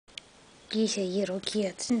These are little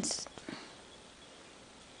kittens.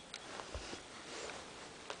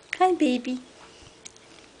 Hi, baby.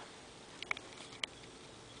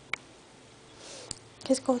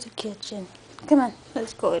 Let's go to the kitchen. Come on,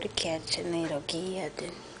 let's go to the kitchen, little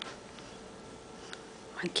kitten.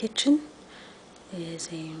 My kitchen is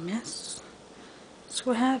a mess. That's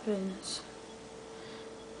what happens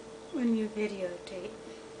when you videotape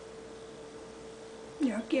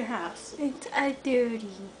your house. It's a dirty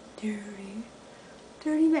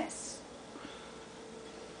mess.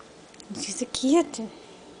 This is a kitten.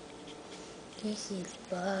 This is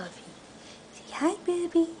Buffy. Say hi,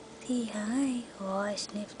 baby. Say hi. Oh,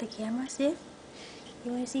 sniff the camera, sniff.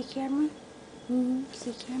 You want to see camera?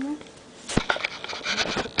 See camera?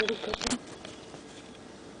 Pretty kitten.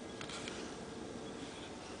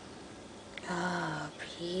 Oh,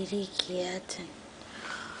 pretty kitten.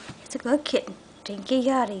 It's a good kitten. Dinky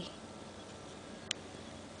Yachty.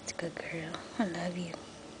 It's a good girl. I love you.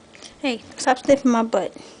 Hey, stop sniffing my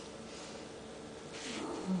butt.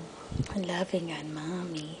 Loving on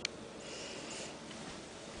mommy.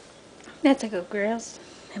 That's a good girls.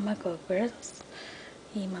 Am I good girls?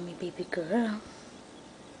 Hey, mommy, baby girl.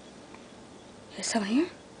 There's someone here.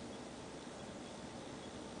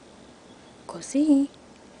 Go see.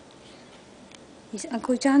 Is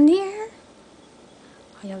Uncle John there?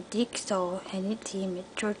 I don't think so. I need to him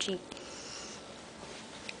at Georgie.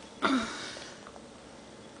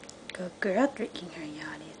 Good girl drinking her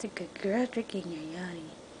yachty. It's a good girl drinking your yachty.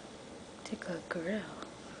 It's a good girl.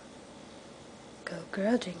 Good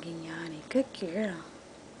girl drinking yachty. Good girl.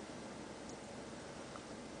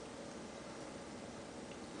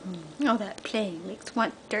 Oh, that playing makes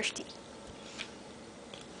one thirsty.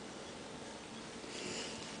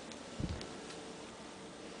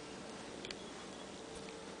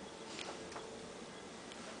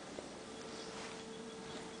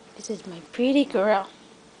 This is my pretty girl.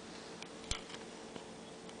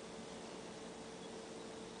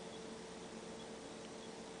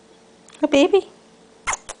 Oh, baby.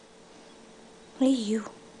 Hey, you.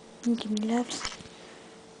 You give me loves.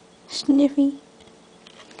 Sniffy.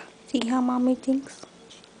 See how mommy thinks?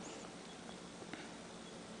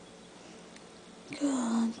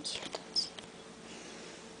 Good kittens.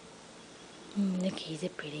 Look, he's a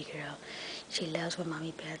pretty girl. She loves when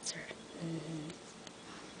mommy pets her.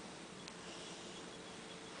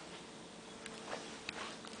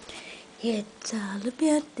 It's all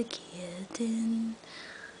about the kitten.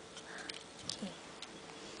 Okay.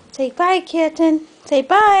 Say bye, kitten. Say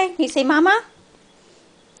bye. You say mama?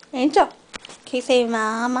 Angel. Can you say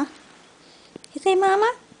mama? You say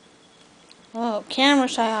mama? Oh, camera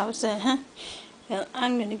shy all of a sudden, huh? Well,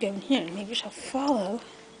 I'm going to go in here and maybe she'll follow.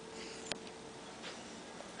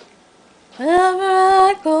 Wherever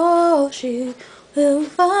I go, she will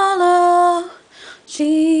follow.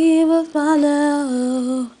 She will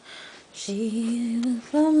follow. She will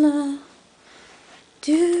follow.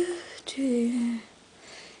 Do, do.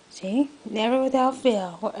 See? Never without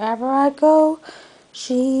fail. Wherever I go,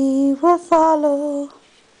 she will follow.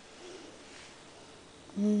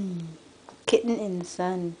 Kitten in the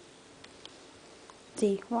sun.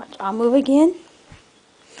 See? Watch. I'll move again.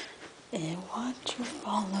 And watch you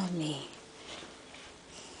follow me.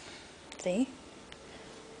 See?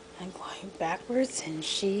 I'm going backwards and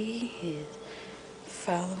she is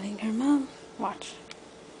following her mom. Watch.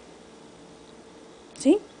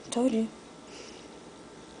 See? Told you.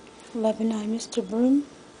 Loving eye, Mr. Broom.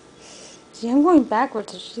 See, I'm going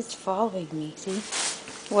backwards and she's following me. See?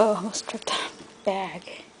 Whoa, I almost tripped on the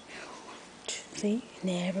bag. See?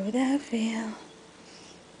 Never without fail.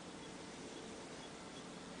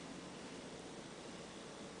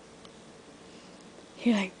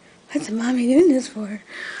 You're like, what's mommy doing this for?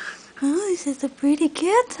 Oh, this is a pretty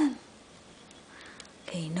kitten.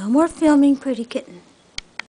 Okay, no more filming pretty kittens.